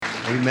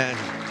Amen.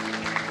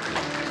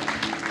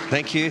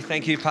 Thank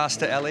you,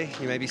 Pastor Ellie.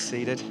 You may be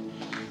seated.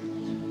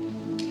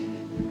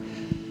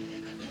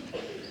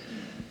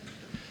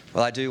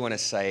 Well, I do want to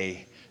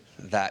say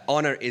that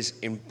honor is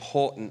an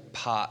important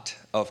part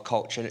of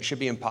culture, and it should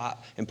be an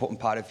important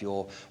part of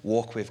your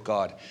walk with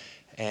God.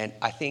 And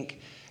I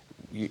think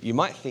you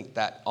might think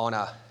that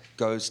honor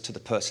goes to the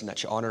person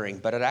that you're honoring,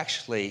 but it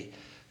actually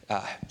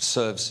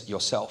serves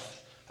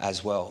yourself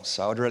as well.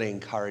 So I would really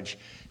encourage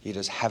you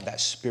to have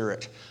that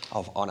spirit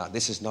of honor.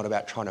 This is not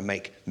about trying to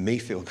make me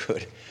feel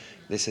good.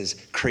 This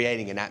is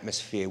creating an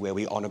atmosphere where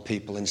we honor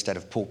people instead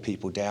of pull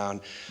people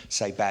down,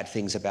 say bad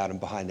things about them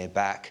behind their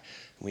back.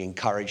 We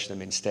encourage them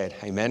instead.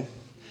 Amen?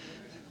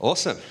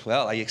 Awesome.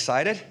 Well, are you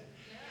excited?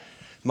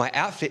 My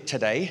outfit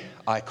today,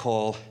 I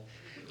call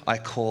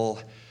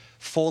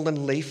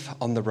fallen leaf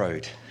on the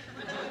road.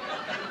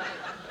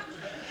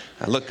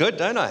 I look good,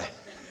 don't I?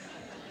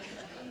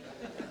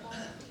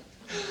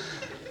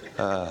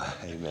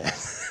 Amen.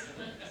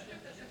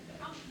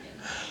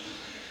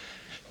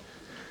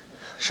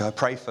 Should I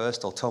pray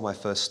first or tell my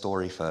first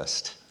story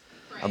first?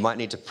 I might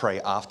need to pray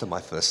after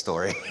my first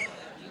story.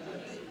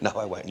 No,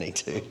 I won't need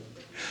to.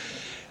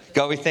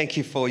 God, we thank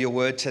you for your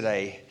word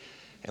today.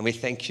 And we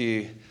thank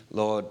you,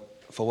 Lord,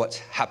 for what's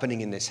happening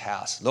in this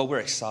house. Lord, we're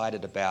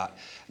excited about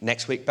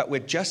next week, but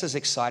we're just as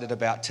excited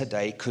about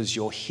today because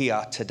you're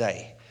here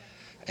today.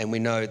 And we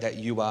know that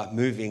you are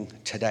moving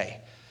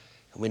today.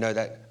 And we know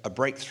that a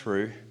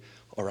breakthrough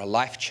or a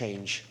life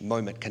change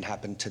moment can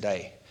happen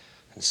today.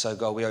 And so,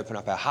 God, we open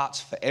up our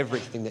hearts for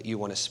everything that you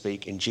want to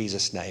speak in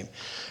Jesus' name.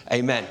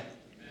 Amen.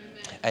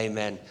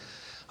 Amen.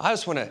 I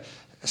just want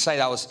to say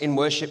that I was in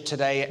worship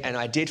today and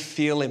I did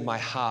feel in my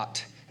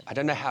heart, I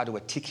don't know how to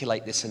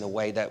articulate this in a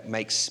way that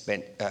makes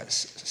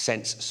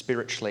sense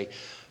spiritually,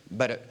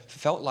 but it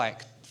felt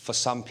like for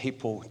some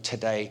people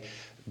today,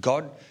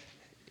 God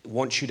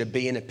wants you to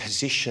be in a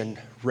position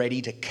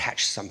ready to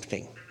catch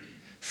something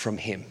from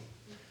him.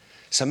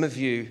 Some of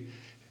you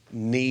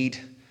need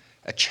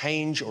a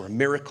change or a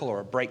miracle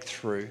or a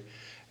breakthrough.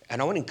 And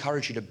I want to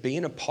encourage you to be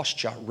in a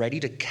posture ready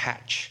to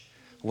catch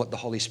what the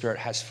Holy Spirit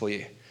has for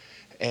you.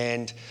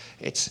 And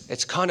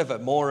it's kind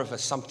of more of a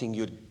something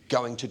you're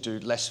going to do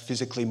less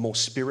physically, more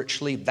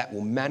spiritually, that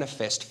will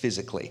manifest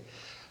physically.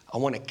 I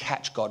want to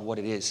catch God what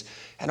it is.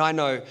 And I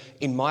know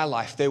in my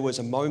life, there was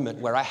a moment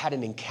where I had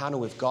an encounter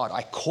with God.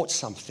 I caught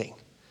something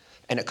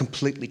and it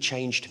completely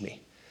changed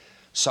me.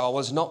 So I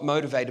was not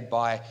motivated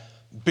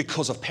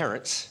because of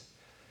parents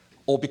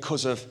or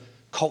because of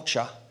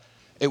culture.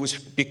 It was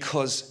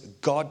because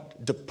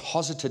God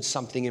deposited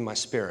something in my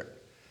spirit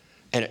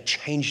and it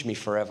changed me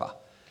forever.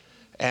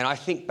 And I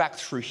think back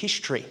through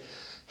history,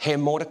 Herr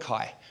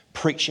Mordecai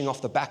preaching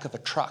off the back of a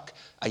truck,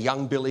 a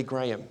young Billy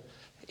Graham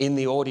in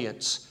the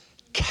audience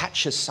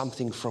catches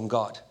something from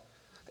God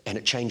and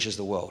it changes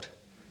the world.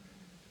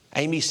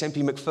 Amy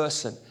Semple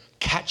McPherson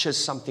catches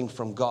something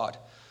from God,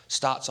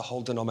 starts a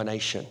whole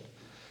denomination.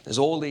 There's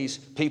all these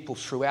people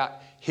throughout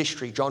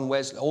history, John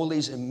Wesley, all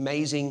these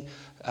amazing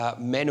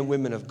men and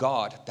women of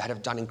God that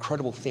have done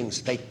incredible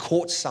things. They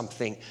caught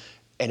something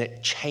and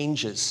it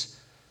changes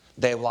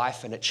their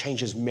life and it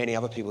changes many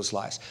other people's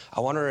lives. I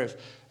wonder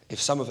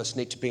if some of us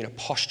need to be in a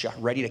posture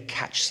ready to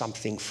catch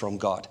something from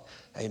God.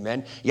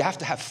 Amen. You have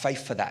to have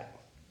faith for that.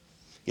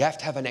 You have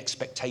to have an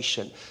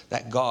expectation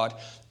that God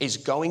is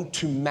going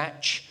to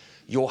match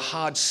your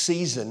hard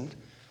season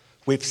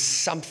with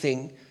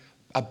something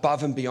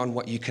above and beyond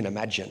what you can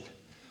imagine.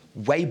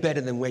 Way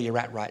better than where you're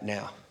at right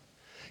now.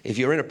 If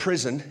you're in a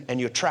prison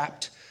and you're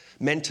trapped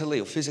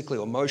mentally or physically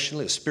or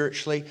emotionally or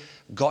spiritually,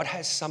 God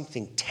has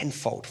something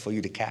tenfold for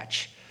you to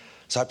catch.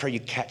 So I pray you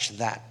catch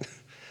that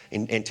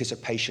in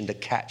anticipation to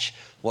catch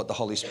what the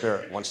Holy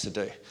Spirit wants to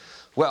do.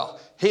 Well,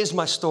 here's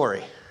my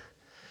story.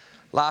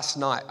 Last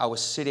night I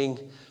was sitting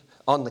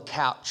on the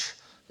couch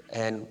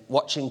and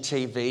watching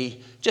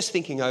TV, just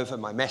thinking over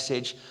my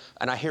message,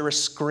 and I hear a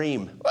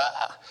scream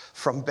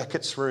from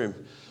Beckett's room.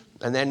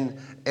 And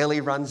then Ellie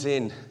runs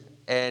in,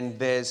 and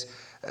there's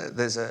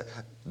a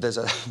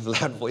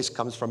loud voice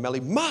comes from Ellie.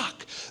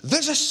 Mark,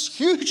 there's a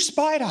huge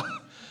spider.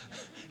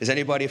 Is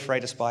anybody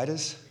afraid of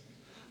spiders?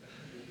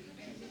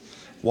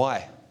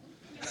 Why?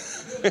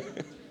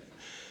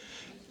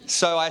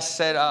 So I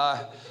said,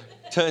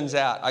 turns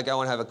out I go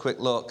and have a quick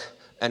look,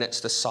 and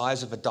it's the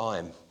size of a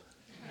dime.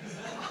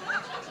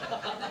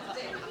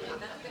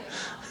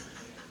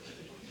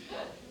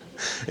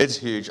 It's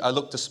huge. I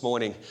looked this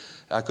morning.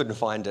 I couldn't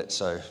find it,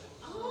 so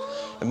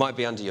it might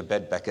be under your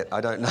bed, Beckett. I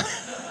don't know.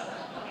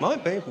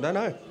 Might be. I don't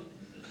know.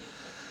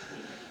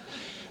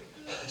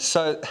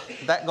 So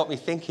that got me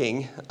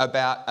thinking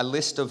about a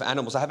list of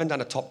animals. I haven't done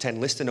a top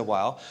 10 list in a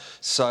while.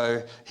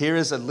 So here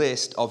is a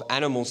list of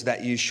animals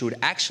that you should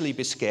actually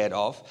be scared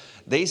of.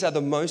 These are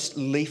the most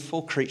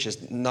lethal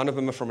creatures. None of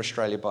them are from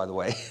Australia, by the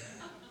way.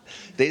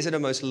 These are the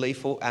most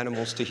lethal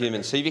animals to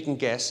humans. See if you can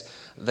guess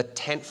the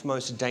 10th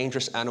most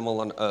dangerous animal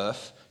on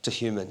earth to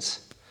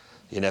humans.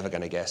 You're never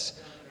going to guess.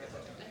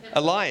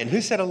 A lion.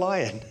 Who said a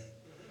lion?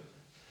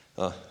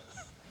 Oh.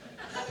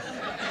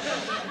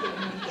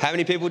 How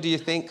many people do you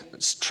think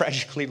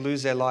tragically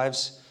lose their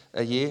lives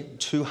a year?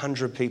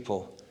 200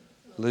 people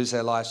lose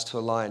their lives to a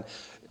lion.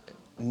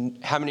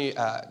 How many?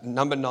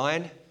 Number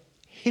 9,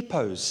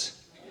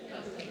 hippos.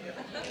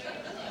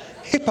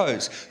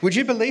 Hippos. Would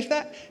you believe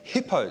that?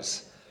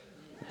 Hippos.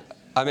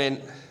 I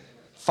mean,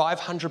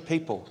 500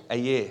 people a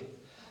year.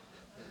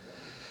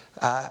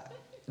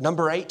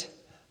 Number 8,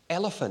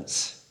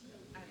 elephants.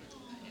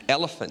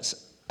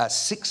 Elephants.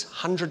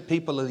 600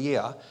 people a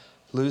year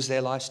lose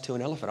their lives to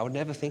an elephant. I would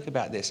never think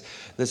about this.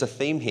 There's a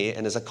theme here,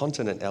 and there's a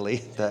continent, Ellie,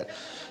 that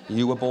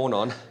you were born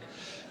on.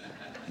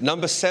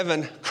 Number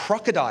 7,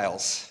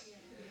 crocodiles.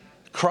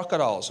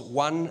 Crocodiles.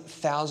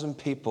 1,000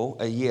 people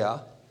a year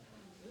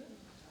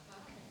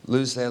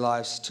lose their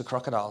lives to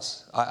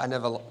crocodiles. I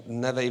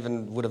never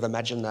even would have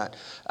imagined that.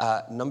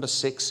 Number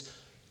 6,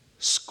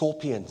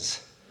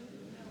 scorpions.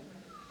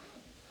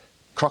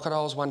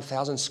 Crocodiles,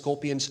 1,000.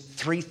 Scorpions,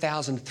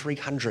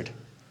 3,300.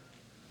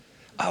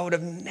 I would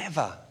have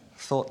never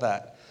thought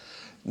that.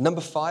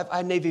 Number 5,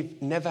 I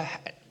never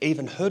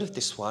even heard of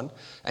this one,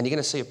 and you're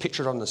going to see a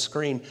picture on the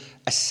screen,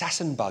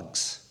 assassin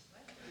bugs.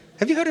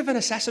 Have you heard of an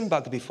assassin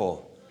bug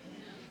before?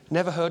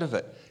 Never heard of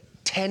it.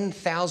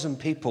 10,000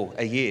 people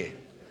a year.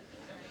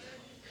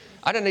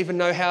 I don't even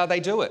know how they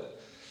do it.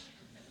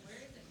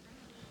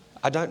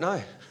 I don't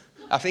know.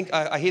 I think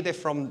I hear they're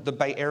from the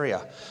Bay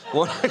Area.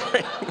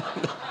 I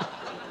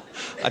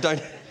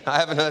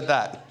haven't heard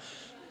that.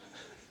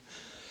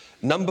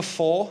 Number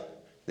 4,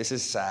 this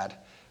is sad,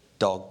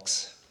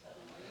 dogs.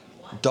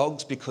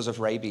 Dogs because of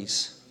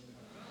rabies.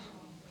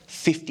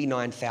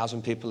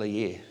 59,000 people a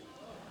year.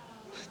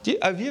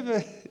 Are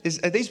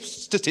these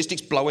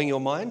statistics blowing your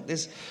mind?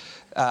 There's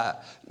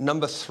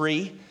number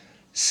 3,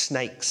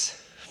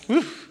 snakes.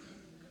 Whew.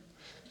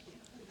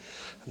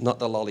 Not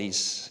the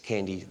lollies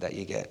candy that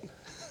you get.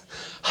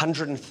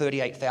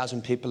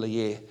 138,000 people a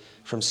year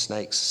from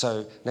snakes.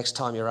 So next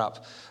time you're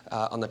up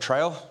on the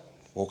trail,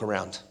 walk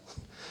around.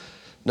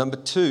 Number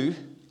 2,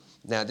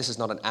 now this is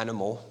not an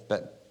animal,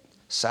 but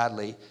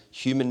sadly,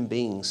 human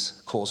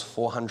beings cause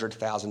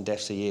 400,000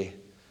 deaths a year.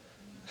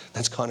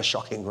 That's kind of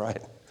shocking,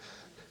 right?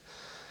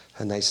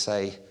 And they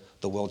say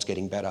the world's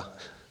getting better.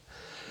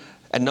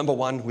 And number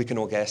 1, we can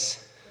all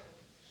guess.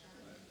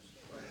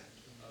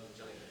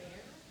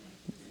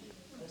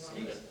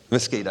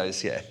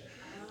 Mosquitoes, yeah.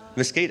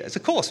 Mosquitoes,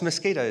 of course,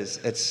 mosquitoes.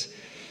 It's,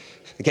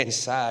 again,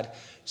 sad.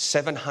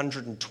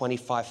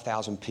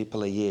 725,000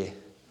 people a year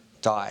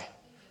die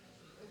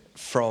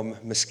from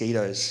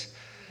mosquitoes.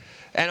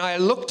 And I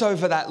looked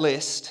over that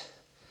list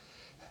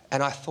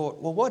and I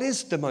thought, well, what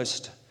is the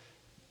most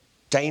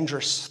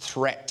dangerous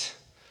threat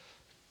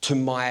to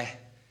my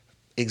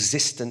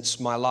existence,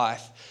 my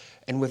life?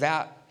 And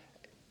without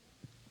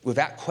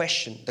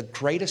question, the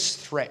greatest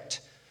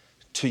threat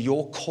to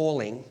your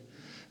calling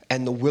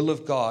and the will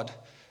of God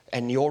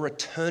and your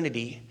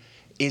eternity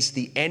is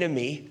the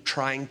enemy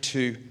trying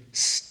to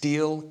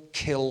steal,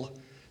 kill,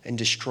 and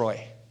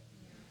destroy.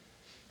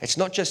 It's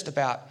not just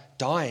about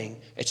dying,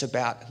 it's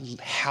about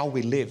how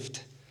we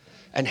lived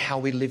and how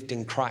we lived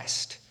in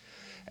Christ.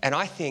 And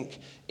I think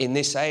in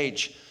this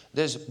age,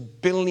 there's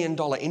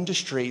billion-dollar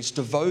industries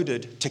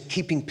devoted to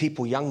keeping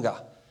people younger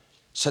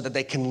so that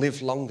they can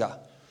live longer.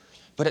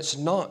 But it's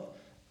not,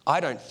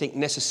 I don't think,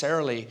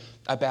 necessarily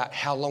about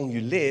how long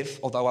you live,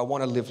 although I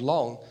want to live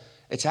long.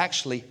 It's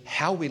actually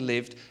how we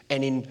lived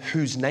and in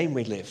whose name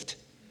we lived,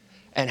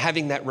 and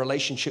having that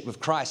relationship with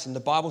Christ. And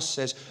the Bible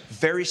says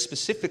very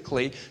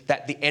specifically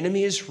that the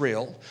enemy is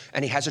real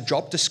and he has a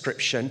job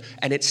description,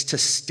 and it's to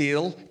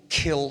steal,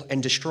 kill,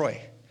 and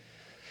destroy.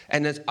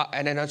 And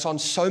it's on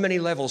so many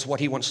levels what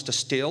he wants to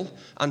steal,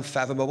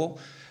 unfathomable,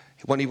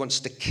 what he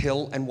wants to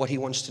kill, and what he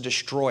wants to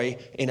destroy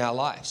in our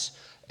lives.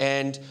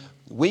 And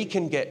we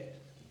can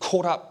get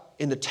caught up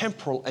in the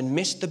temporal and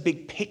miss the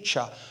big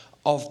picture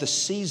of the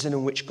season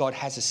in which God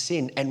has us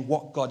in and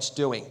what God's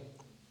doing.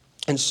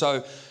 And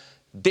so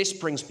this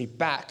brings me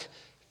back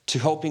to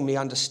helping me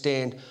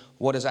understand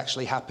what is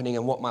actually happening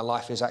and what my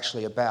life is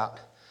actually about.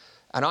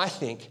 And I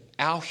think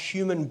our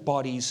human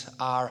bodies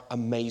are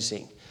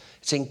amazing.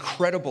 It's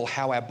incredible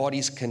how our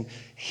bodies can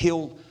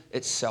heal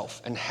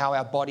itself and how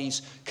our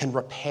bodies can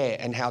repair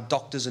and how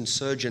doctors and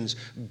surgeons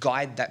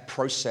guide that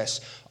process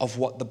of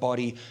what the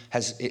body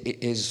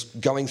is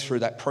going through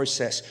that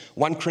process.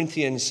 1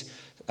 Corinthians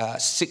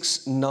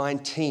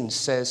 6:19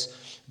 says,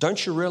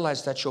 "Don't you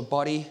realize that your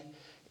body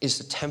is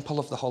the temple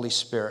of the Holy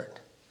Spirit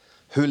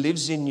who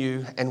lives in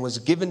you and was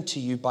given to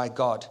you by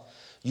God?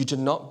 You do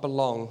not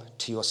belong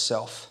to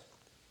yourself."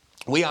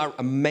 We are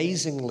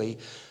amazingly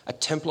a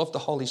temple of the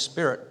Holy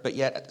Spirit, but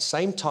yet at the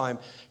same time,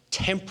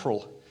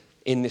 temporal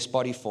in this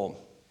body form.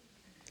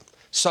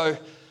 So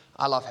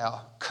I love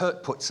how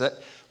Kurt puts it.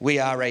 We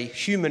are a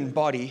human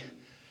body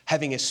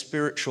having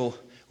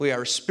we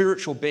are a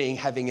spiritual being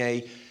having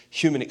a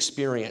human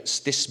experience.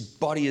 This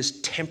body is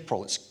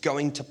temporal. It's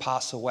going to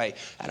pass away.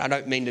 And I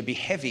don't mean to be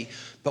heavy,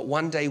 but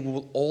one day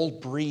we'll all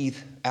breathe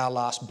our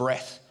last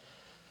breath,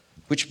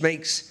 which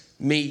makes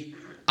me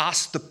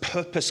ask the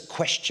purpose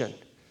question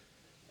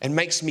and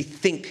makes me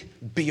think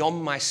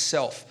beyond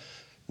myself.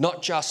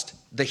 not just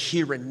the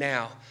here and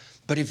now,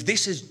 but if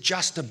this is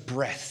just a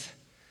breath,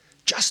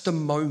 just a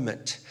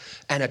moment,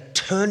 and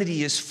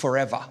eternity is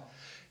forever,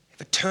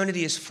 if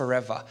eternity is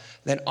forever,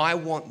 then I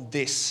want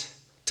this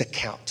to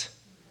count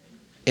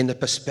in the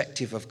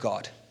perspective of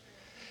God.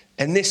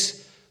 And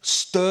this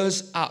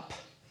stirs up,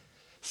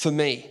 for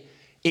me,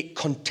 it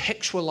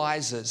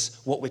contextualizes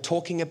what we're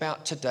talking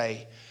about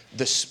today,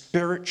 the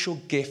spiritual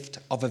gift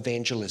of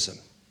evangelism.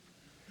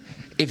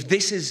 If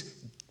this is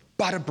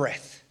but a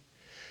breath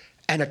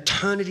and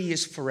eternity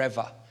is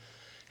forever,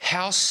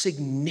 how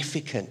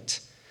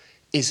significant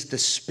is the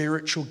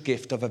spiritual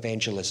gift of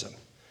evangelism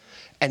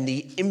and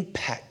the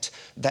impact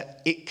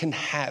that it can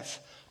have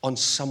on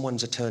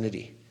someone's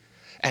eternity,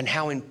 and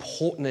how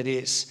important it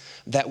is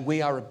that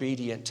we are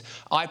obedient.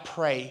 I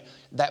pray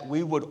that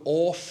we would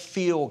all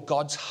feel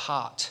God's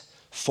heart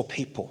for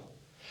people,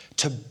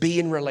 to be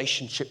in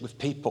relationship with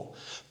people,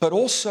 but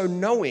also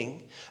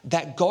knowing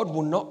that God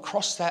will not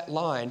cross that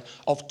line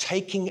of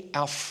taking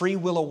our free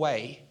will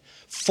away,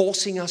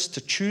 forcing us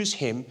to choose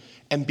Him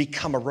and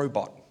become a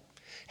robot.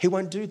 He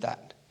won't do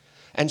that.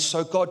 And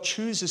so God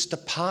chooses to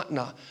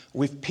partner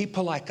with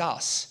people like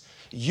us,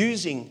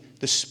 using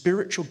the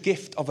spiritual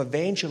gift of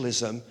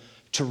evangelism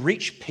to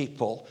reach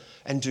people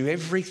and do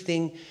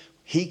everything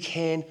He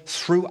can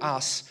through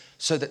us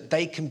so that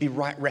they can be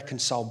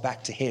reconciled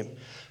back to Him.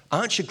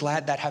 Aren't you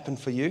glad that happened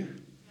for you?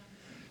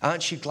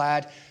 Aren't you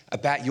glad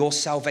about your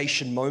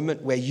salvation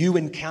moment where you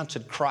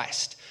encountered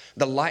Christ?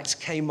 The lights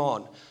came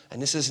on.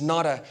 And this is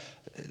not a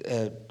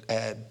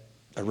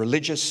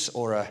religious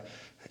or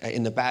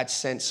in the bad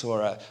sense,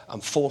 or I'm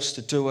forced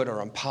to do it,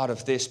 or I'm part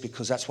of this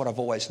because that's what I've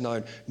always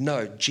known.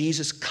 No,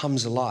 Jesus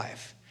comes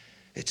alive.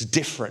 It's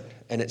different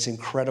and it's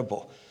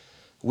incredible.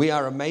 We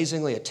are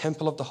amazingly a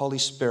temple of the Holy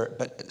Spirit,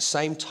 but at the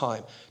same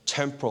time,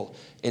 temporal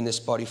in this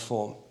body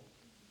form.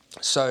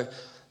 So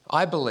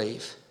I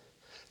believe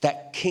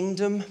that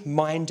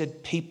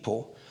kingdom-minded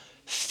people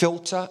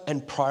filter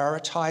and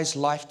prioritize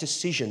life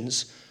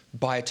decisions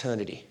by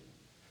eternity.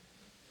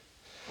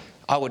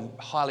 I would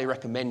highly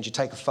recommend you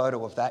take a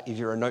photo of that if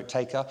you're a note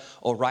taker,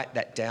 or write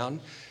that down.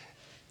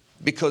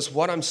 Because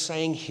what I'm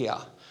saying here,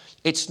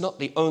 it's not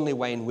the only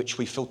way in which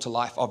we filter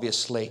life,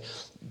 obviously.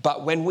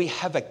 But when we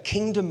have a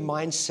kingdom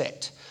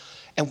mindset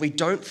and we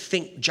don't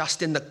think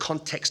just in the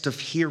context of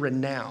here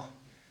and now,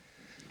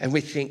 and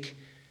we think,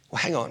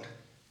 well, hang on,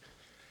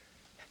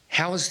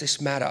 how does this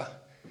matter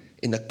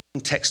in the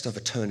context of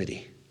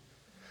eternity?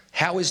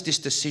 How is this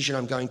decision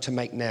I'm going to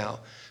make now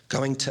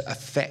going to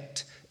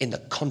affect in the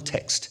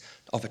context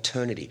of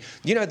eternity?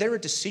 You know, there are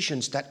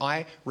decisions that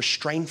I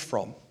restrain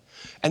from,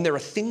 and there are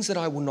things that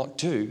I will not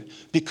do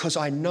because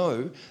I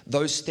know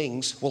those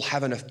things will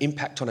have an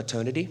impact on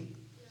eternity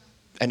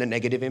and a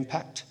negative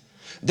impact.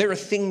 There are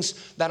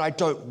things that I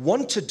don't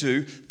want to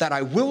do that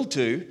I will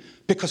do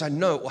because I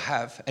know it will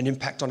have an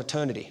impact on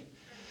eternity.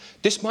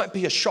 This might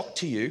be a shock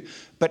to you,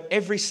 but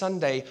every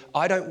Sunday,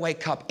 I don't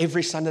wake up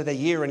every Sunday of the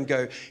year and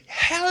go,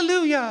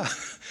 hallelujah,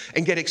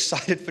 and get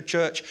excited for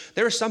church.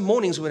 There are some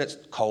mornings when it's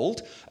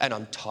cold and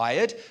I'm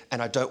tired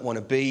and I don't want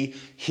to be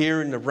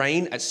here in the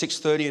rain at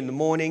 6:30 in the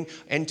morning,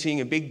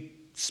 emptying a big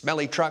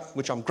smelly truck,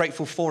 which I'm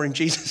grateful for in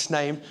Jesus'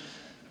 name.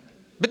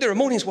 But there are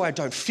mornings where I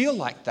don't feel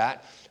like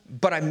that,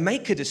 but I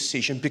make a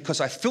decision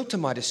because I filter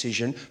my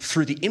decision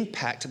through the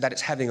impact that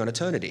it's having on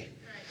eternity.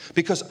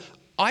 Because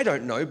I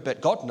don't know,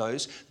 but God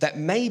knows that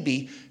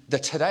maybe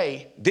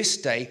this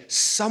day,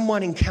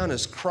 someone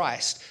encounters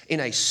Christ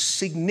in a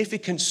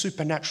significant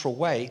supernatural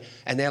way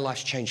and their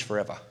life's changed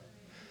forever.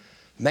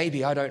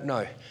 Maybe, I don't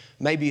know.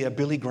 Maybe a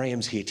Billy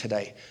Graham's here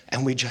today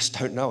and we just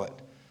don't know it.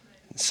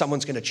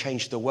 Someone's going to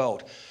change the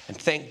world. And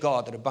thank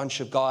God that a bunch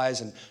of guys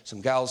and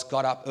some gals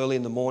got up early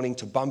in the morning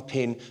to bump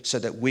in so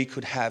that we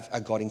could have a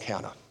God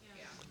encounter.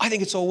 I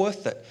think it's all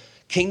worth it.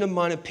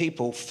 Kingdom-minded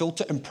people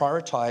filter and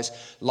prioritize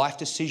life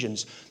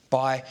decisions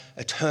by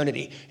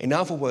eternity. In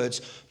other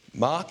words,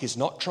 Mark is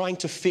not trying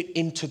to fit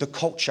into the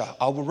culture.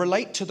 I will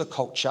relate to the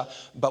culture,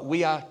 but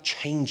we are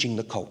changing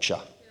the culture.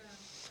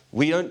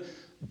 We don't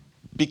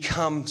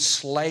become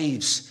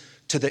slaves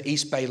to the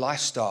East Bay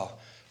lifestyle.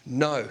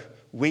 No,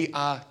 we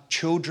are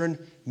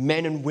children,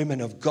 men and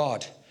women of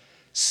God,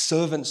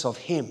 servants of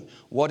Him.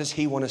 What does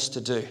He want us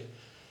to do?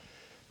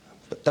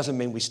 But doesn't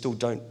mean we still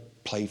don't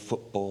play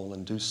football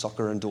and do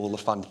soccer and do all the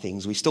fun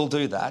things. We still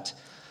do that.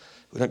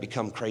 We don't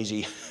become a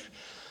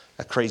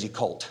crazy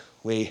cult.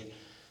 We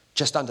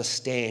just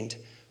understand,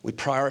 we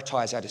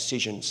prioritize our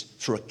decisions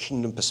through a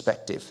kingdom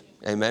perspective.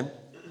 Amen?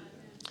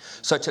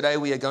 So today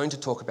we are going to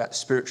talk about the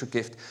spiritual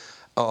gift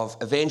of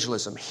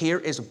evangelism. Here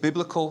is a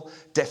biblical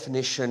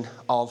definition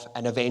of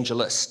an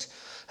evangelist.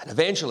 An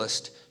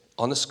evangelist,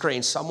 on the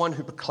screen, someone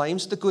who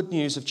proclaims the good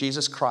news of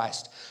Jesus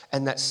Christ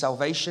and that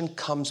salvation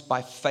comes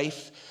by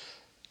faith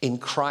in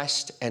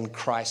Christ and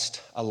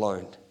Christ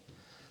alone.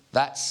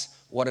 That's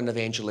what an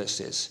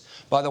evangelist is.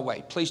 By the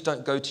way, please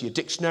don't go to your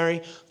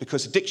dictionary,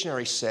 because the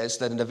dictionary says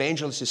that an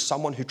evangelist is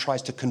someone who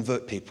tries to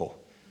convert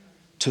people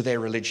to their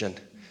religion.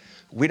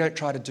 We don't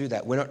try to do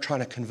that. We're not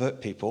trying to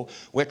convert people.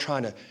 We're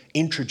trying to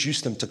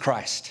introduce them to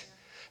Christ.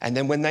 And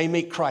then when they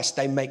meet Christ,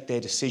 they make their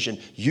decision.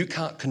 You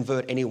can't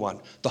convert anyone.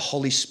 The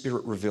Holy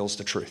Spirit reveals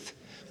the truth.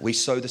 We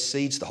sow the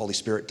seeds, the Holy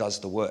Spirit does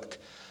the work.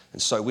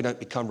 And so we don't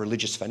become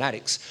religious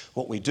fanatics.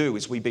 What we do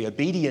is we be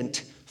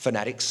obedient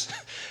fanatics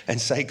and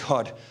say,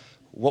 God,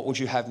 what would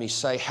you have me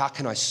say? How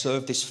can I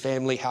serve this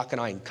family? How can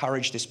I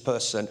encourage this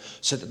person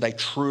so that they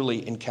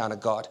truly encounter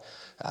God?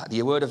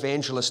 The word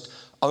evangelist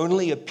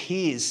only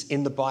appears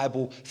in the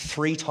Bible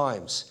 3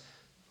 times.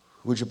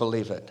 Would you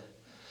believe it?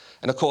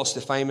 And of course,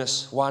 the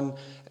famous one,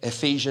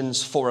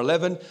 Ephesians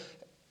 4:11,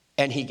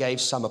 and he gave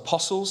some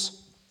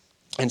apostles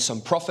and some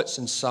prophets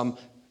and some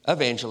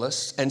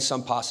evangelists and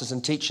some pastors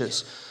and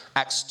teachers.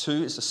 Acts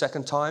 2 is the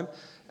second time,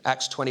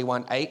 Acts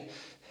 21:8,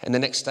 and the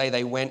next day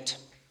they went,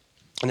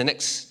 and the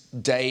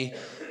next day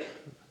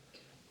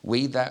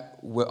we that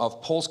were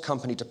of Paul's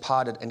company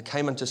departed and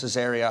came unto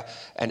Caesarea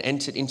and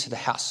entered into the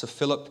house of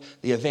Philip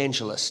the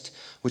evangelist,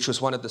 which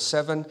was one of the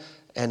 7,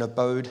 and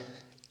abode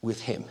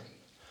with him.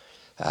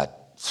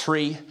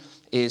 3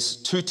 is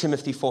 2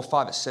 Timothy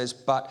 4:5. It says,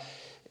 but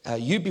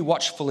you be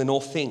watchful in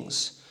all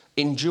things,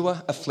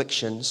 endure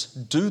afflictions,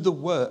 do the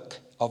work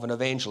of an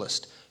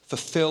evangelist,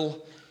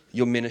 fulfill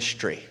your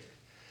ministry.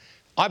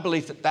 I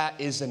believe that that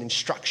is an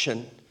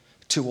instruction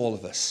to all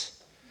of us.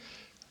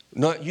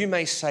 No, you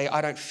may say,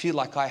 I don't feel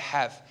like I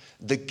have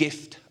the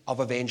gift of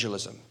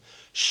evangelism,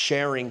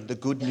 sharing the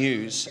good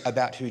news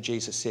about who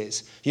Jesus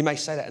is. You may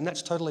say that, and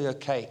that's totally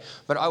okay.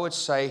 But I would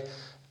say,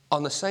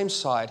 on the same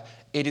side,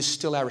 it is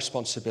still our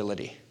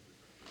responsibility.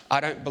 I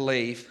don't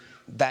believe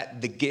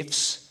that the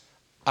gifts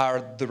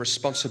are the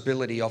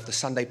responsibility of the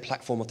Sunday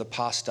platform of the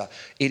pastor.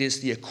 It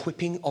is the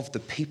equipping of the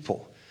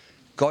people.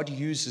 God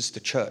uses the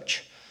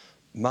church.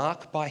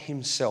 Mark by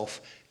himself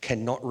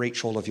cannot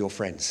reach all of your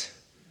friends.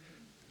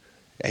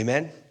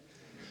 Amen?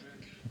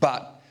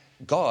 But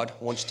God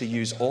wants to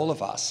use all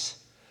of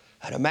us.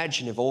 And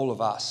imagine if all of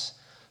us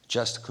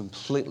just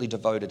completely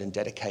devoted and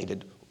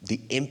dedicated, the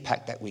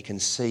impact that we can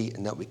see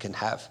and that we can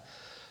have.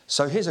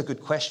 So here's a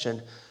good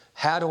question.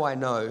 How do I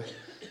know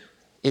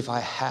if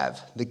I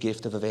have the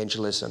gift of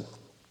evangelism?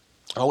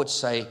 I would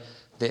say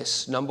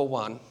this. Number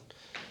 1,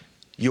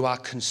 you are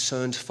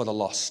concerned for the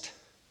lost.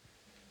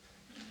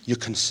 You're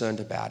concerned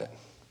about it.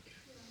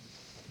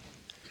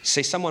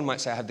 See, someone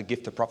might say, I have the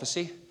gift of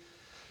prophecy,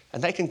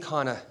 and they can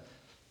kind of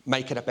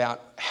make it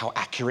about how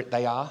accurate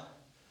they are,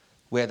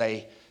 where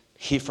they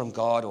hear from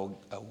God or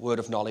a word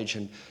of knowledge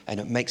and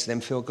it makes them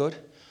feel good.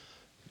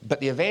 But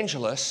the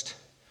evangelist,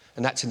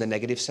 and that's in the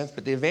negative sense,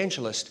 but the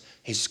evangelist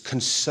is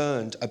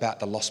concerned about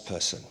the lost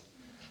person,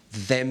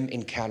 them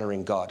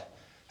encountering God.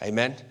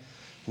 Amen?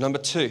 Number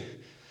 2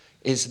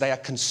 is they are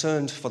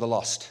concerned for the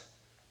lost.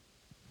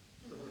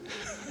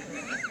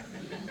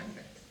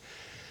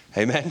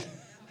 Amen?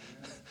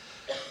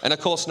 And of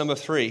course, number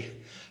 3,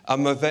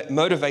 I'm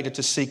motivated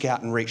to seek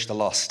out and reach the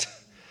lost.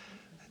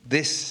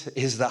 This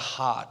is the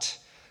heart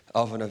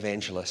of an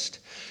evangelist.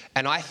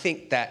 And I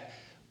think that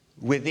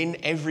within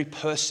every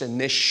person,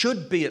 there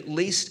should be at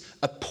least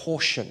a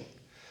portion,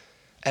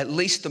 at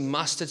least the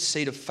mustard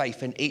seed of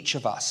faith in each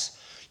of us,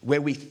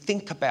 where we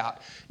think about,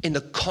 in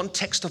the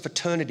context of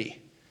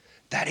eternity,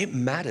 that it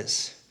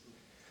matters.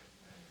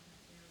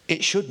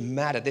 It should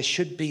matter. There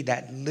should be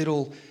that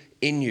little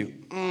in you.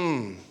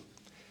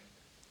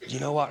 You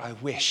know what? I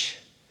wish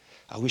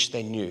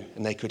they knew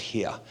and they could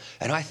hear.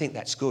 And I think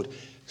that's good.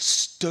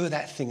 Stir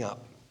that thing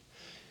up.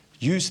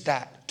 Use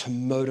that to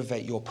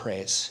motivate your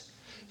prayers.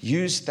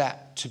 Use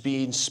that to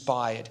be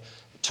inspired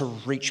to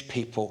reach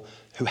people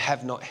who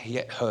have not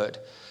yet heard.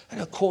 And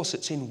of course,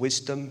 it's in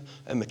wisdom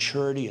and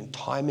maturity and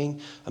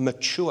timing. A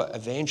mature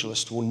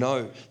evangelist will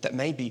know that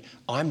maybe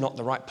I'm not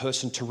the right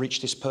person to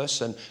reach this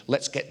person.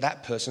 Let's get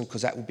that person,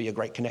 because that will be a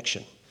great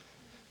connection.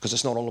 Because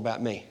it's not all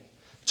about me.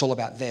 It's all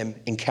about them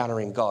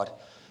encountering God.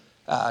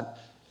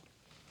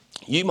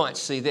 You might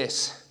see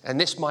this, and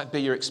this might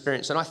be your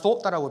experience. And I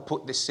thought that I would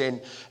put this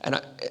in,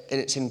 and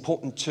it's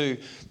important too,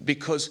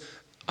 because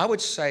I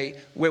would say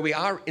where we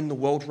are in the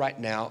world right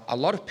now, a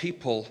lot of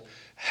people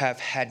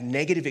have had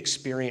negative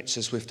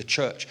experiences with the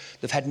church.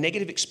 They've had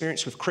negative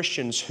experience with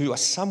Christians who are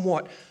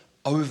somewhat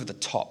over the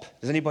top.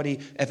 Has anybody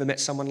ever met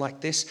someone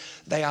like this?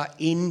 They are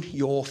in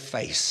your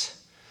face.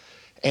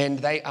 And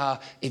they are,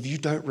 if you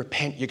don't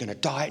repent, you're going to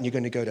die and you're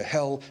going to go to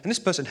hell. And this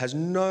person has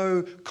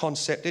no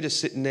concept. They're just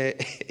sitting there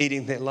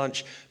eating their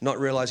lunch, not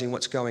realizing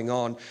what's going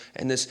on.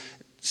 And there's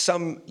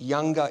some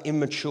younger,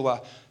 immature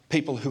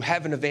people who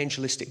have an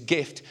evangelistic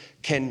gift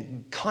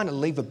can kind of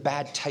leave a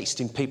bad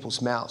taste in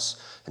people's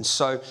mouths. And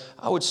so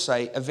I would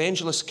say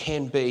evangelists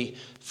can be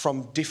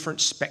from different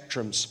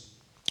spectrums.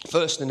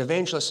 First, an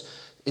evangelist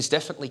is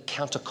definitely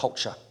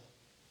counterculture.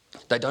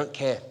 They don't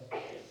care.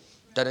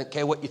 They don't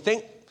care what you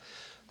think.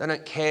 They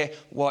don't care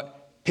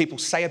what people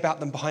say about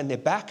them behind their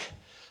back.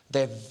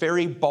 They're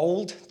very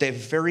bold. They're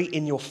very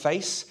in your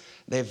face.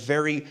 They're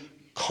very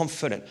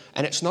confident.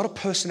 And it's not a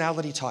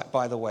personality type,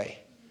 by the way.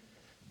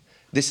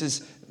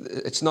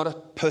 It's not a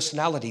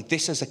personality.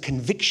 This is a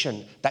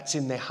conviction that's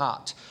in their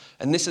heart.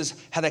 And this is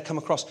how they come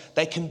across.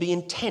 They can be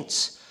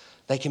intense.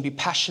 They can be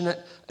passionate.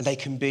 And they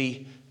can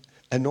be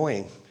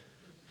annoying.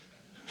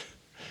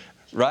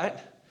 right?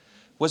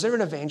 Was there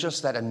an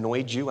evangelist that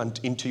annoyed you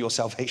into your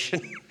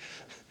salvation?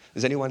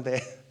 Is anyone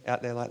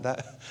out there like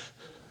that?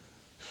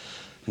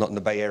 Not in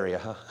the Bay Area,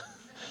 huh?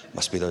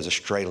 Must be those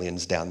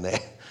Australians down there.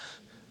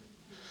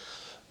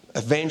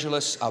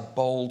 Evangelists are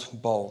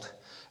bold.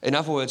 In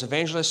other words,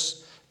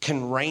 evangelists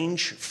can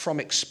range from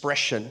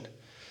expression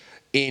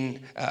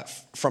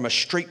from a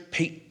street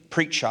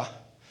preacher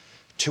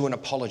to an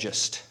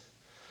apologist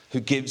who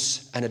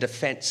gives a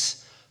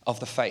defense of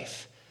the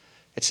faith.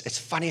 It's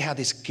funny how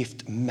this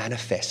gift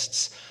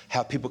manifests,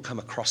 how people come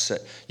across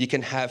it. You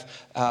can have,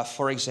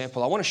 for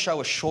example, I want to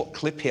show a short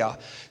clip here.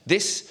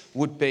 This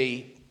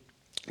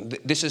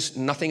is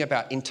nothing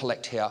about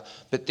intellect here,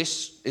 but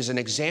this is an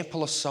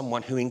example of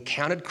someone who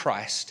encountered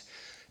Christ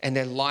and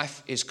their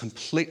life is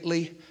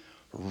completely,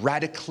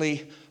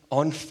 radically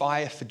on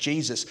fire for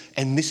Jesus.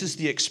 And this is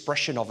the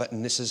expression of it,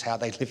 and this is how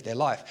they live their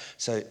life.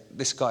 So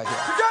this guy here.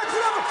 You got to put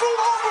on the full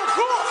armor of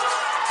God.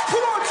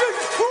 Put on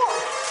Jesus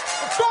Christ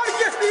and fight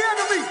against the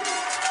enemy.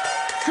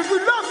 Because we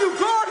love you,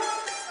 God.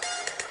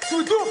 So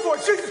we do it for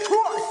Jesus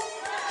Christ.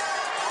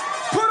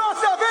 Put on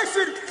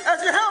salvation as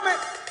your helmet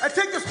and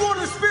take the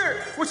sword of the Spirit,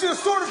 which is the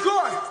sword of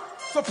God.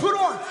 So put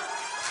on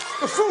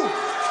the full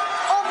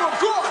armor of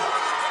God,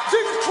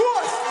 Jesus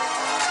Christ.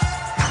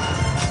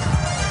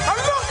 I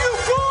love you,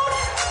 God.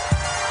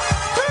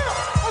 Hell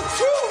of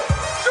truth,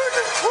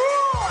 Jesus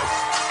Christ.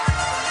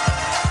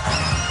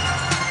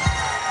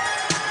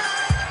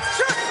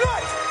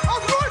 Chestnut of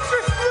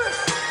righteousness,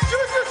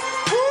 Jesus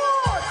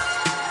Christ.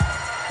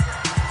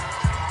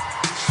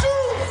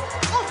 Shoes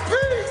of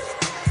peace,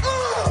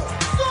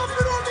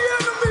 stomping on the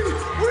enemy.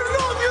 We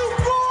love you,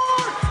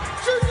 God.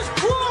 Jesus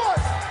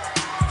Christ.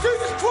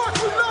 Jesus Christ,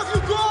 we love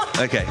you, God.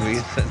 Okay, we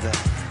said that.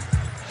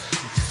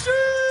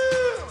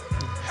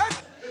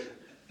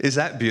 Is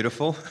that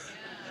beautiful?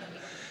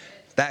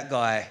 That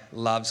guy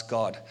loves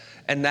God.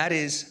 And that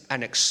is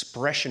an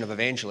expression of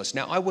evangelist.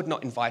 Now, I would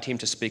not invite him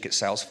to speak at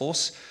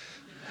Salesforce.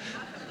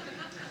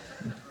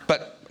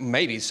 But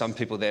maybe some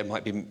people there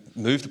might be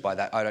moved by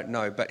that. I don't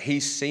know. But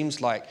he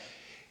seems like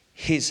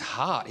his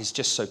heart is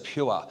just so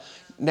pure.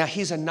 Now,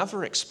 here's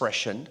another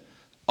expression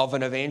of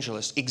an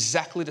evangelist,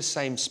 exactly the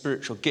same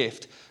spiritual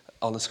gift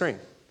on the screen.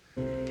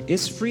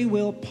 Is free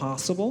will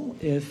possible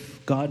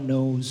if God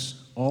knows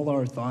all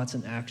our thoughts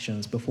and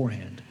actions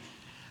beforehand?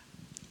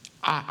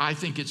 I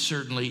think it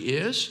certainly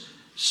is.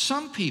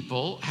 Some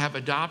people have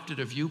adopted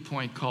a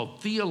viewpoint called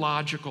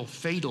theological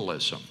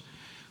fatalism,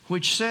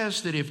 which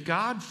says that if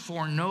God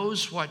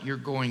foreknows what you're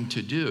going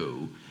to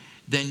do,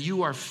 then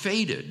you are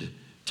fated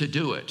to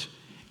do it.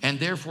 And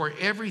therefore,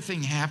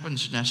 everything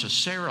happens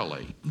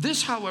necessarily.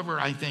 This, however,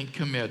 I think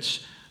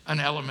commits an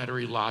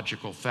elementary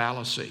logical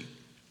fallacy.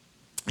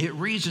 It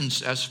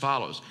reasons as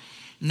follows.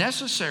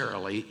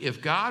 Necessarily,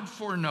 if God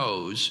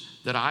foreknows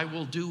that I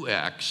will do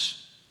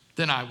X,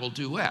 then I will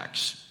do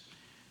X.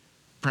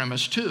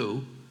 Premise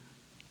 2,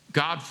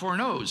 God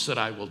foreknows that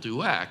I will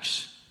do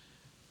X.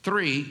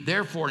 3,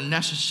 therefore,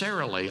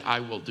 necessarily,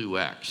 I will do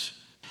X.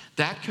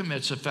 That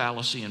commits a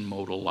fallacy in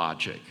modal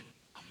logic.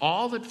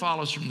 All that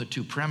follows from the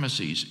two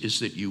premises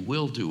is that you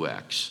will do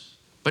X,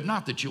 but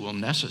not that you will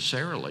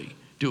necessarily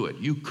do it.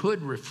 You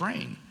could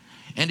refrain.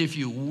 And if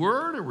you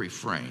were to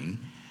refrain,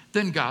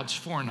 then God's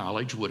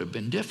foreknowledge would have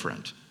been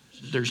different.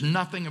 There's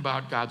nothing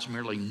about God's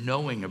merely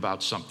knowing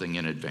about something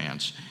in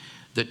advance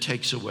that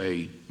takes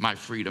away my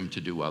freedom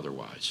to do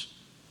otherwise.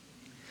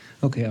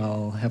 Okay,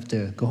 I'll have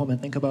to go home and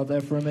think about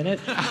that for a minute.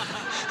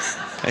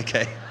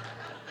 Okay.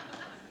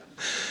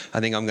 I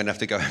think I'm going to have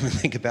to go home and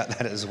think about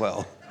that as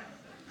well.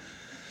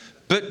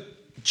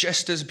 But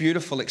just as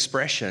beautiful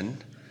expression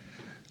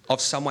of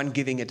someone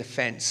giving a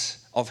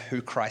defense of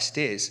who Christ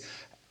is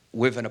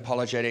with an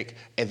apologetic,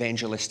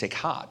 evangelistic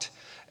heart.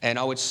 And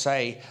I would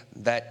say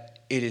that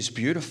it is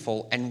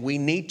beautiful, and we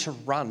need to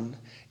run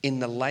in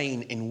the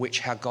lane in which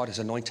how God has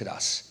anointed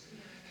us.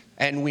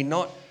 And we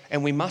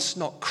must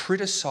not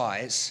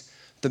criticize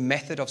the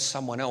method of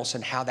someone else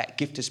and how that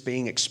gift is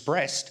being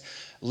expressed,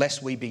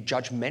 lest we be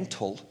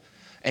judgmental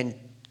and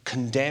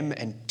condemn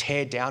and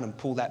tear down and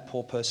pull that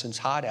poor person's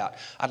heart out.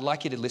 I'd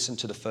like you to listen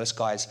to the first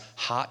guy's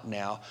heart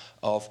now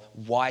of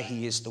why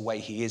he is the way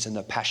he is and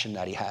the passion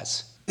that he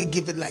has. And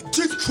give it like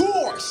just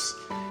course.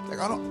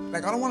 I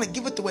don't want to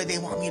give it the way they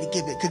want me to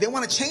give it, because they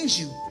want to change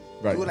you.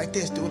 Right. Do it like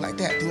this, do it like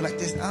that, do it like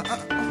this.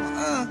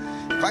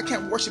 If I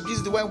can't worship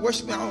Jesus the way I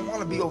worship him, I don't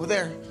want to be over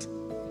there.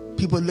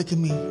 People look at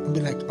me and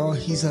be like, "Oh,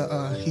 he's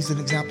an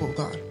example of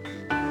God,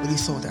 but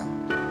he's sold out."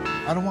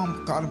 I don't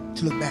want God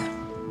to look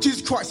bad.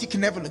 Jesus Christ, he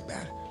can never look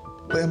bad.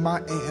 But in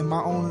my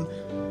own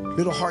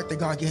little heart that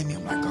God gave me,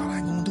 I'm like, God, I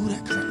ain't gonna do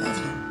that because I love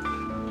you.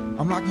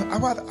 I'm not.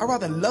 I'd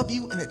rather love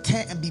you in a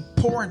tent and be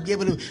poor and be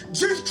able to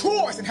Jesus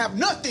Christ and have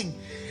nothing,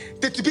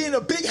 than to be in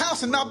a big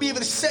house and not be able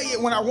to say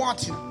it when I want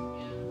to.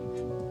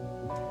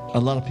 A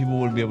lot of people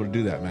wouldn't be able to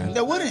do that, man.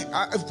 They wouldn't.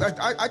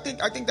 I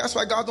think that's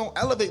why God don't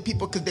elevate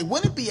people, because they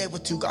wouldn't be able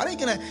to. God ain't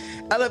gonna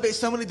elevate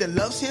somebody that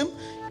loves Him,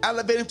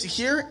 elevate him to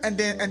here, and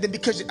then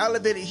because you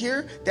elevated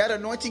here, that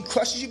anointing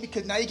crushes you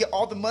because now you get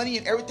all the money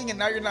and everything, and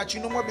now you're not you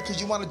no more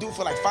because you want to do it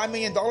for like $5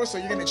 million, so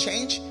you're gonna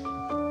change.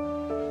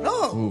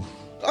 No. Oof.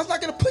 God's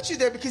not gonna put you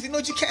there because He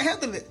knows you can't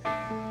handle it.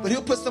 But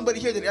He'll put somebody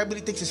here that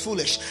everybody thinks is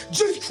foolish.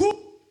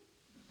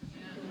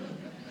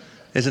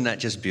 Isn't that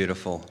just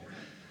beautiful?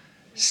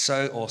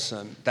 So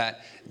awesome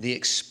that the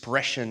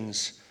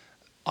expressions,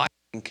 I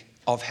think,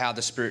 of how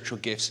the spiritual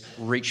gifts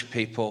reach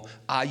people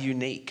are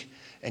unique.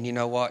 And you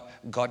know what?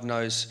 God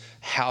knows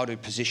how to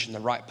position the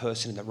right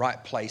person in the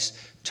right place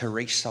to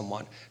reach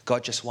someone.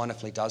 God just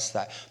wonderfully does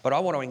that. But I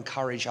want to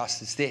encourage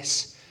us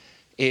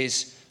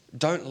is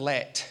don't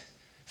let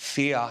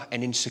fear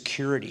and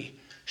insecurity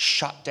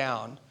shut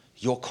down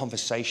your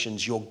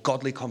conversations, your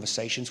godly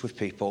conversations with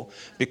people,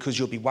 because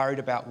you'll be worried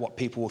about what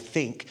people will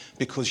think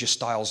because your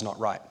style's not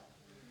right.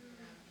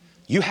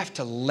 You have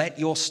to let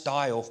your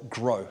style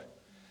grow.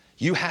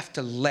 You have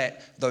to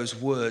let those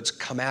words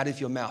come out of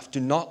your mouth.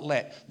 Do not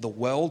let the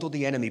world or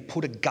the enemy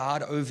put a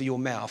guard over your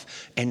mouth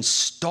and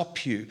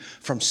stop you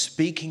from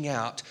speaking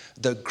out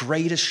the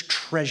greatest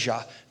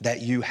treasure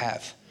that you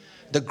have,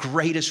 the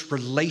greatest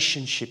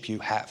relationship you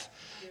have.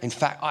 In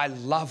fact, I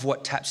love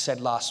what Tap said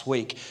last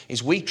week,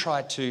 is we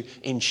try to,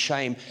 in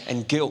shame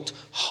and guilt,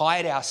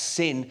 hide our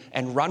sin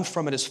and run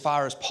from it as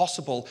far as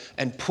possible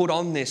and put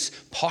on this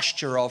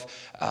posture of,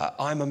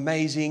 I'm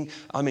amazing,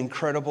 I'm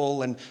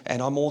incredible, and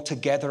I'm all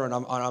together and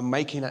I'm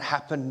making it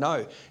happen.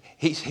 No,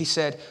 he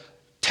said,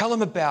 tell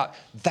them about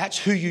that's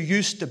who you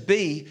used to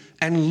be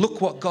and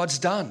look what God's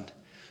done.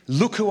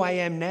 Look who I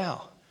am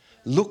now.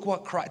 Look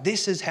what Christ,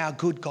 this is how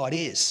good God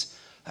is.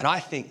 And I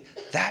think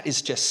that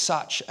is just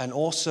such an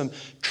awesome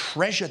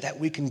treasure that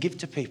we can give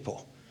to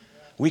people.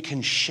 We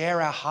can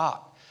share our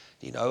heart,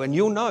 and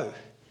you'll know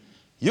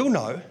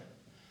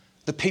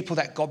the people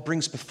that God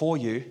brings before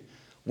you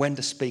when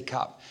to speak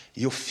up.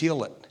 You'll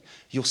feel it.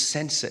 You'll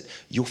sense it.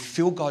 You'll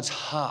feel God's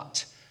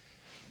heart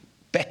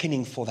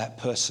beckoning for that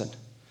person.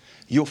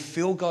 You'll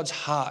feel God's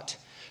heart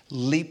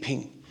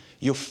leaping.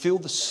 You'll feel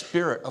the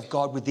Spirit of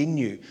God within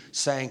you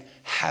saying,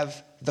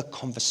 have the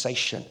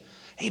conversation.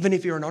 Even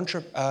if you're an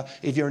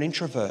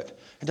introvert,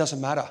 it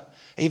doesn't matter.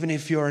 Even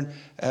if you're an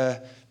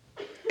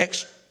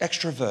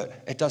extrovert,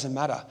 it doesn't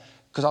matter.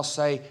 Because I'll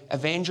say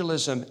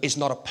evangelism is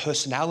not a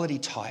personality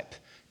type.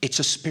 It's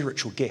a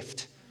spiritual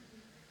gift.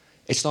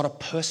 It's not a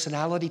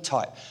personality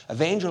type.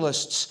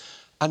 Evangelists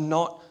are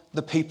not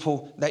the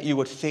people that you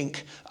would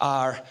think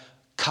are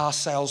car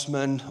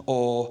salesmen,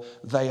 or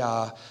they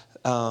are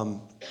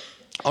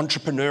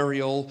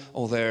entrepreneurial,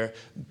 or they're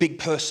big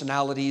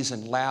personalities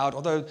and loud,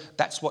 although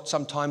that's what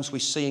sometimes we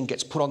see and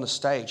gets put on the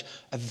stage.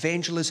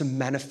 Evangelism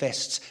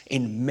manifests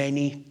in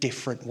many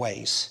different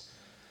ways.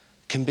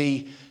 It can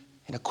be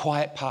in a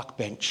quiet park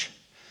bench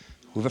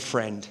with a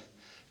friend,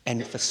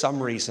 and for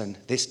some reason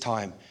this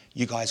time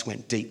you guys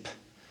went deep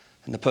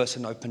and the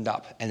person opened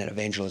up and then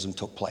evangelism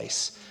took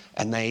place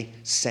and they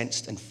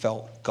sensed and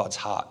felt God's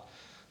heart.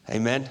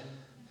 Amen.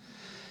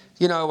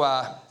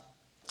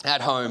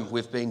 At home,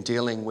 we've been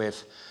dealing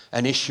with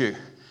an issue,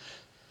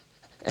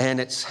 and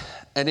it's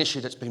an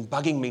issue that's been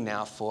bugging me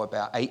now for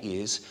about 8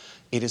 years.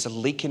 It is a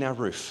leak in our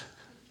roof.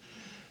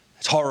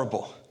 It's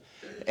horrible.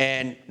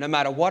 And no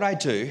matter what I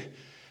do,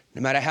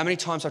 no matter how many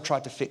times I've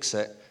tried to fix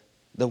it,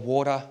 the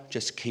water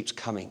just keeps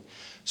coming.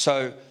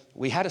 So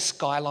we had a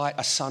skylight,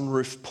 a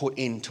sunroof put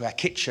into our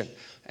kitchen,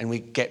 and we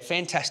get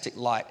fantastic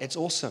light. It's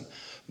awesome.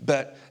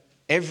 But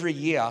every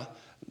year,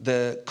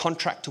 the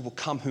contractor will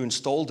come who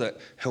installed it.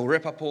 He'll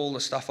rip up all the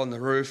stuff on the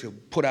roof. He'll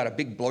put out a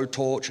big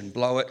blowtorch and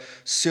blow it,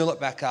 seal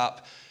it back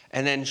up.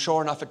 And then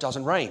sure enough, it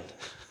doesn't rain.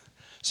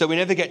 So we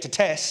never get to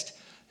test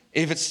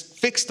if it's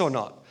fixed or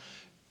not.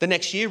 The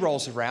next year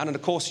rolls around. And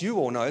of course, you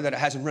all know that it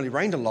hasn't really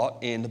rained a lot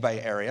in the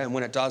Bay Area. And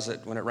when it does,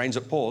 when it rains,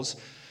 it pours.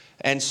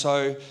 And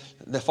so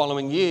the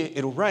following year,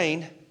 it'll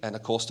rain. And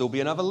of course, there'll be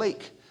another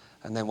leak.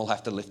 And then we'll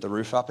have to lift the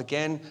roof up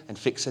again and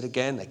fix it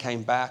again. They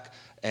came back.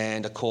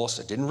 And of course,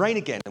 it didn't rain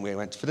again, and we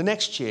went for the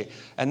next year.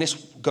 And this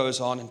goes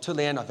on until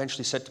the end. I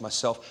eventually said to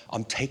myself,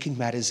 I'm taking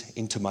matters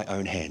into my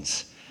own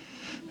hands.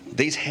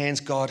 These hands,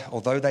 God,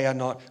 although they are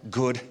not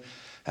good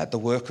at the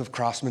work of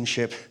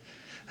craftsmanship,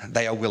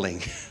 they are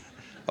willing.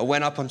 I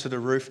went up onto the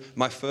roof.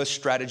 My first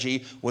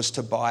strategy was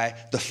to buy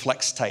the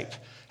flex tape.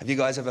 Have you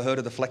guys ever heard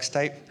of the flex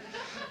tape?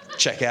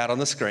 Check out on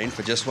the screen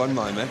for just one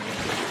moment.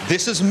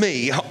 This is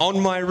me on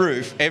my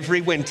roof every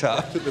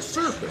winter. To the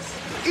surface,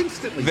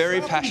 instantly.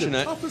 Very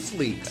passionate.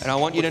 And I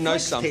want you to know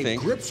something.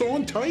 Grips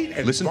on tight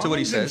and listen to what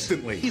he says.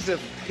 Instantly.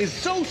 He's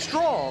so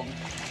strong.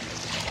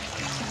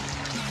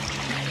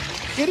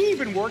 It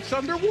even works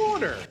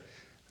underwater.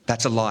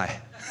 That's a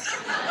lie.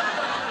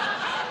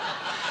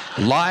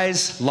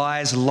 Lies,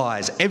 lies,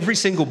 lies. Every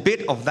single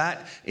bit of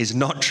that is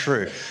not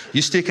true.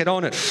 You stick it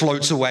on, it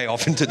floats away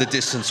off into the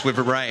distance with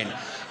the rain.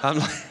 I'm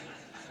like,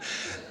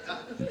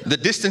 The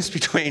distance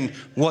between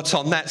what's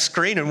on that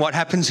screen and what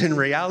happens in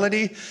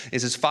reality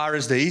is as far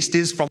as the east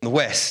is from the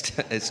west.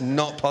 It's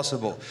not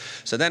possible.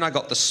 So then I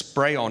got the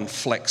spray-on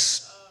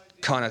flex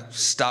kind of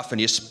stuff, and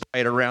you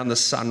spray it around the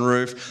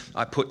sunroof.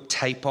 I put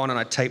tape on and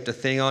I taped a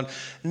thing on.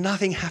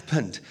 Nothing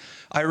happened.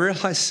 I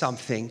realized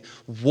something.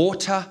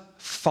 Water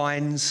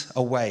finds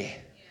a way.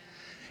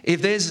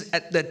 If there's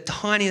at the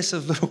tiniest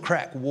of little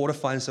crack, water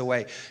finds a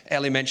way.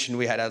 Ellie mentioned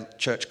we had a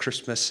church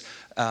Christmas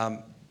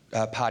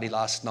party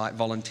last night,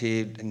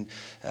 volunteered, and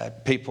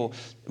people,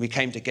 we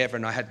came together,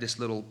 and I had this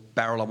little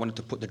barrel I wanted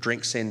to put the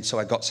drinks in, so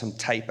I got some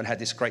tape and had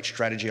this great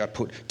strategy. I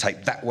put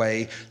tape that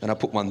way, then I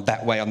put one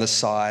that way on the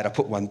side, I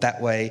put one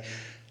that way,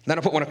 then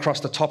I put one across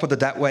the top of the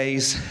that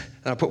ways,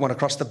 and I put one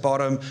across the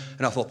bottom,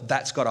 and I thought,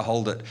 that's got to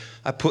hold it.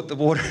 I put the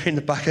water in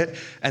the bucket,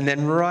 and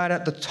then right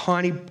at the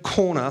tiny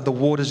corner, the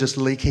water's just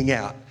leaking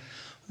out.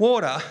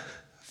 Water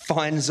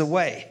finds a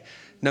way.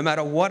 No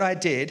matter what I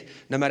did,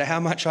 no matter how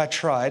much I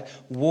tried,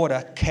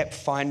 water kept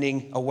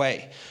finding a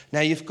way. Now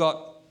you've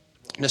got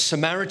the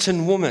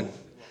Samaritan woman.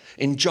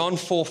 In John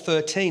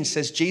 4:13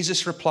 says,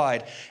 Jesus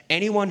replied,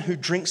 anyone who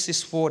drinks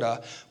this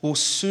water will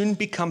soon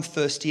become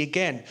thirsty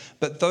again.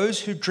 But those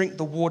who drink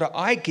the water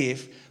I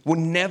give will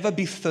never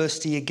be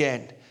thirsty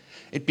again.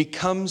 It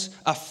becomes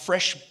a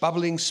fresh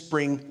bubbling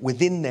spring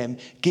within them,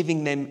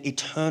 giving them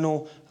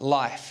eternal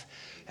life.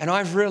 And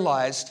I've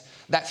realized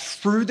that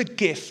through the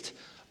gift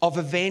of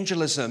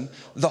evangelism,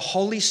 the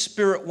Holy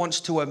Spirit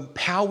wants to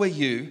empower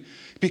you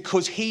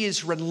because he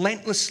is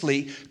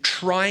relentlessly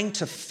trying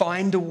to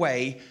find a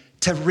way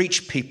to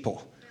reach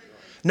people.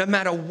 No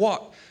matter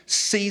what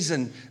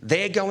season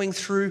they're going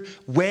through,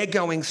 we're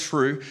going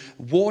through,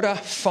 water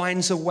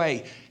finds a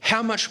way.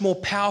 How much more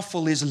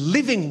powerful is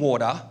living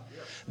water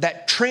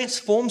that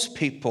transforms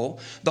people?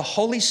 The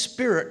Holy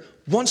Spirit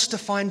wants to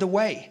find a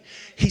way.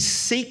 He's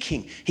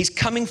seeking. He's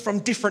coming from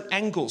different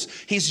angles.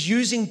 He's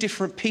using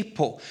different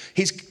people.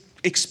 He's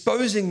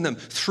exposing them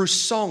through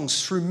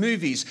songs, through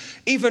movies.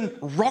 Even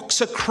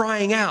rocks are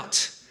crying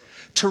out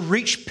to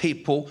reach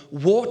people.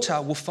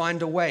 Water will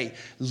find a way.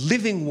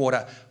 Living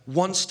water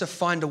wants to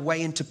find a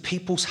way into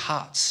people's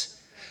hearts.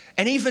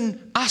 And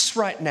even us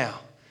right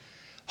now,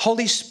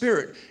 Holy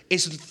Spirit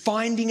is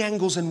finding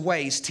angles and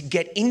ways to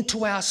get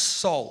into our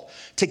soul,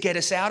 to get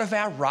us out of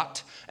our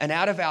rut and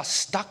out of our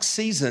stuck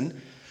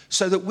season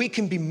so that we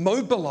can be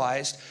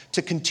mobilized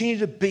to continue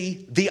to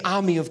be the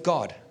army of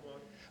God.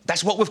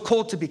 That's what we've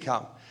called to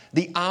become,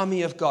 the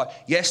army of God.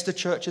 Yes, the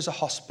church is a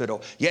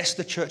hospital. Yes,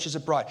 the church is a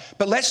bride.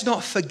 But let's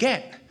not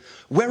forget,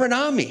 we're an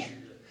army.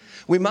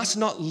 We must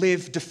not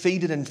live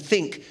defeated and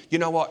think, you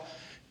know what,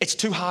 it's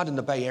too hard in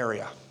the Bay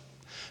Area.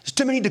 There's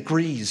too many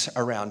degrees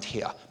around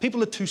here.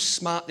 People are too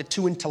smart, they're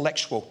too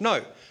intellectual.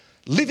 No,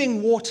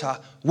 living water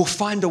will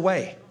find a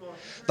way.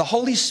 The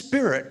Holy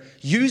Spirit,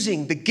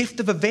 using the gift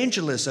of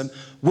evangelism,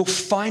 will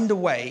find a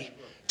way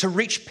to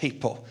reach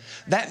people.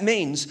 That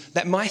means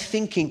that my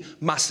thinking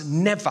must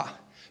never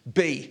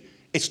be,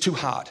 it's too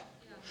hard.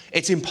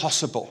 It's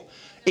impossible.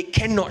 It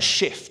cannot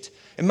shift.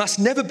 It must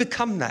never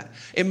become that.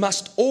 It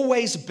must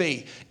always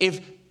be, if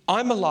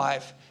I'm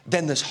alive,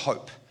 then there's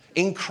hope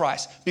in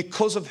Christ.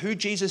 Because of who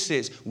Jesus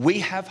is, we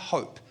have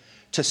hope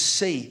to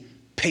see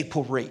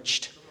people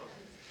reached.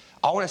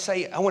 I want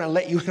to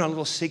let you in on a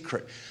little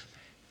secret.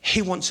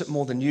 He wants it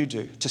more than you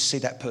do to see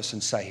that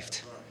person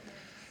saved.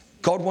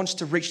 God wants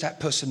to reach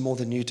that person more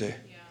than you do.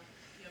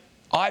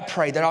 I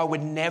pray that I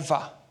would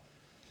never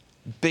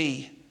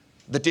be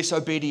the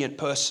disobedient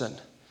person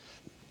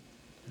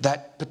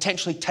that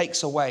potentially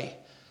takes away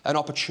an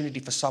opportunity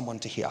for someone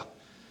to hear.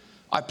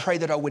 I pray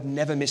that I would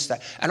never miss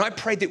that. And I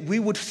pray that we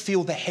would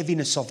feel the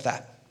heaviness of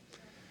that.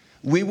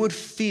 We would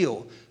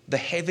feel the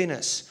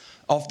heaviness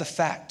of the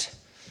fact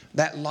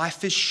that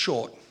life is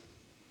short,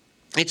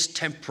 it's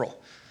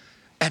temporal,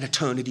 and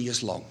eternity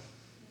is long.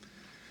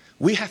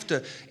 We have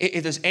to,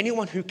 if there's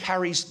anyone who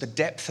carries the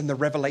depth and the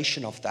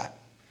revelation of that,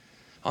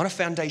 on a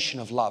foundation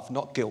of love,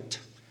 not guilt,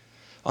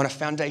 on a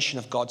foundation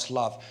of God's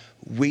love,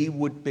 we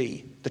would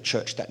be the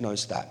church that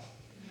knows that.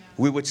 Yeah.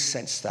 We would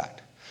sense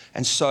that.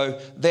 And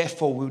so,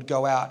 therefore, we would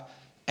go out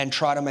and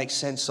try to make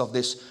sense of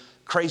this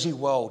crazy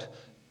world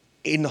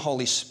in the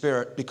Holy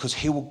Spirit, because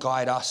he will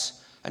guide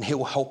us and he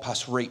will help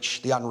us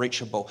reach the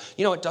unreachable.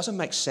 You know, it doesn't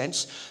make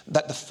sense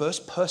that the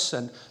first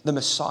person the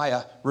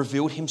Messiah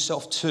revealed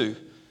himself to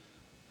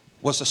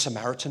was a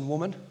Samaritan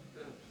woman.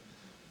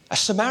 A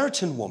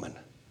Samaritan woman.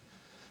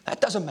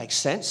 That doesn't make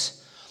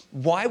sense.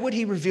 Why would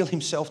he reveal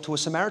himself to a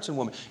Samaritan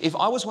woman? If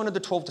I was one of the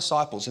 12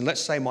 disciples, and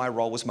let's say my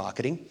role was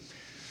marketing,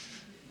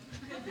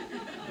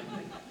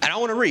 and I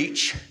want to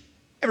reach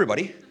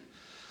everybody,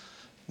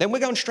 then we're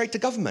going straight to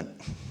government.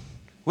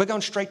 We're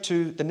going straight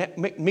to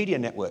the media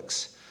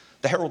networks,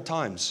 the Herald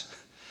Times.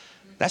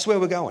 That's where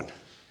we're going.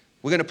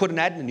 We're going to put an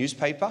ad in the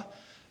newspaper,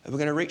 and we're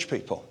going to reach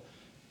people.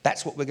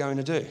 That's what we're going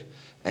to do.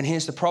 And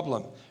here's the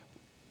problem,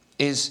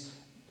 is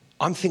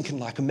I'm thinking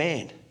like a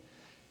man.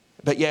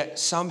 But yet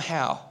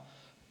somehow,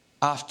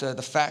 after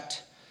the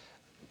fact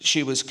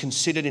she was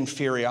considered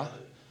inferior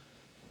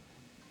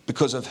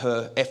because of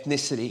her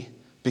ethnicity,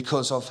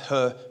 because of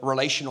her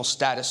relational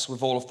status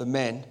with all of the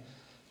men.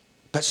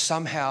 But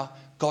somehow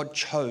God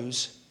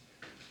chose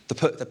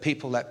the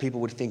people that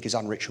people would think is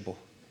unreachable.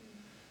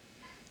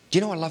 Do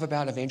you know what I love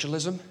about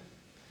evangelism?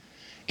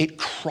 It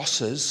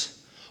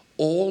crosses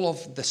all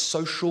of the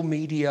social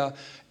media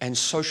and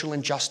social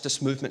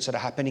injustice movements that are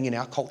happening in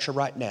our culture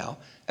right now.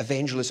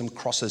 Evangelism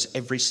crosses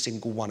every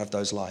single one of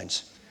those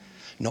lines.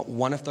 Not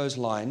one of those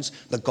lines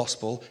the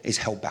gospel is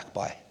held back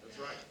by.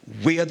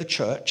 We are the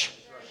church.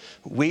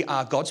 We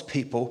are God's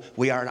people.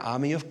 We are an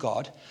army of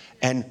God.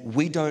 And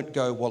we don't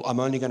go, well, I'm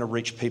only going to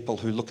reach people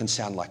who look and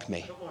sound like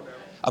me.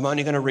 I'm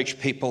only going to reach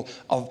people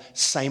of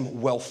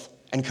same wealth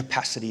and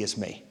capacity as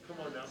me.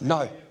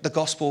 No, the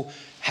gospel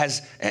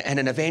has, and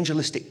an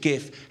evangelistic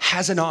gift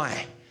has an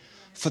eye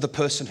for the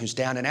person who's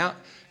down and out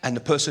and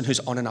the person who's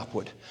on and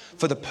upward.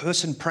 For the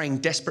person praying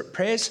desperate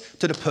prayers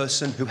to the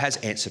person who has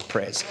answered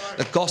prayers.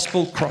 The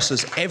gospel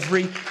crosses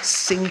every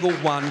single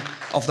one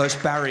of those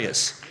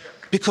barriers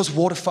because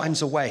water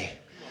finds a way.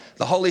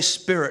 The Holy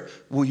Spirit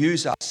will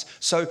use us.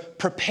 So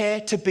prepare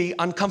to be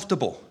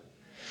uncomfortable.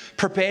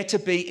 Prepare to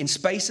be in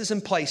spaces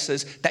and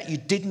places that you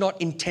did not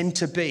intend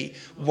to be.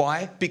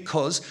 Why?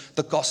 Because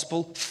the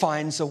gospel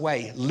finds a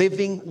way.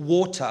 Living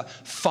water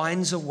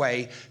finds a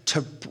way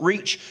to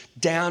reach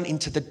down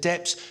into the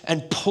depths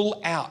and pull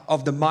out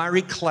of the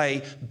miry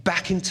clay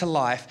back into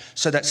life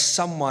so that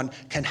someone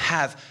can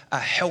have a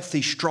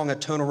healthy, strong,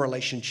 eternal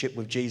relationship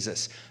with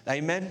Jesus.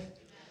 Amen?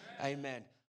 Amen.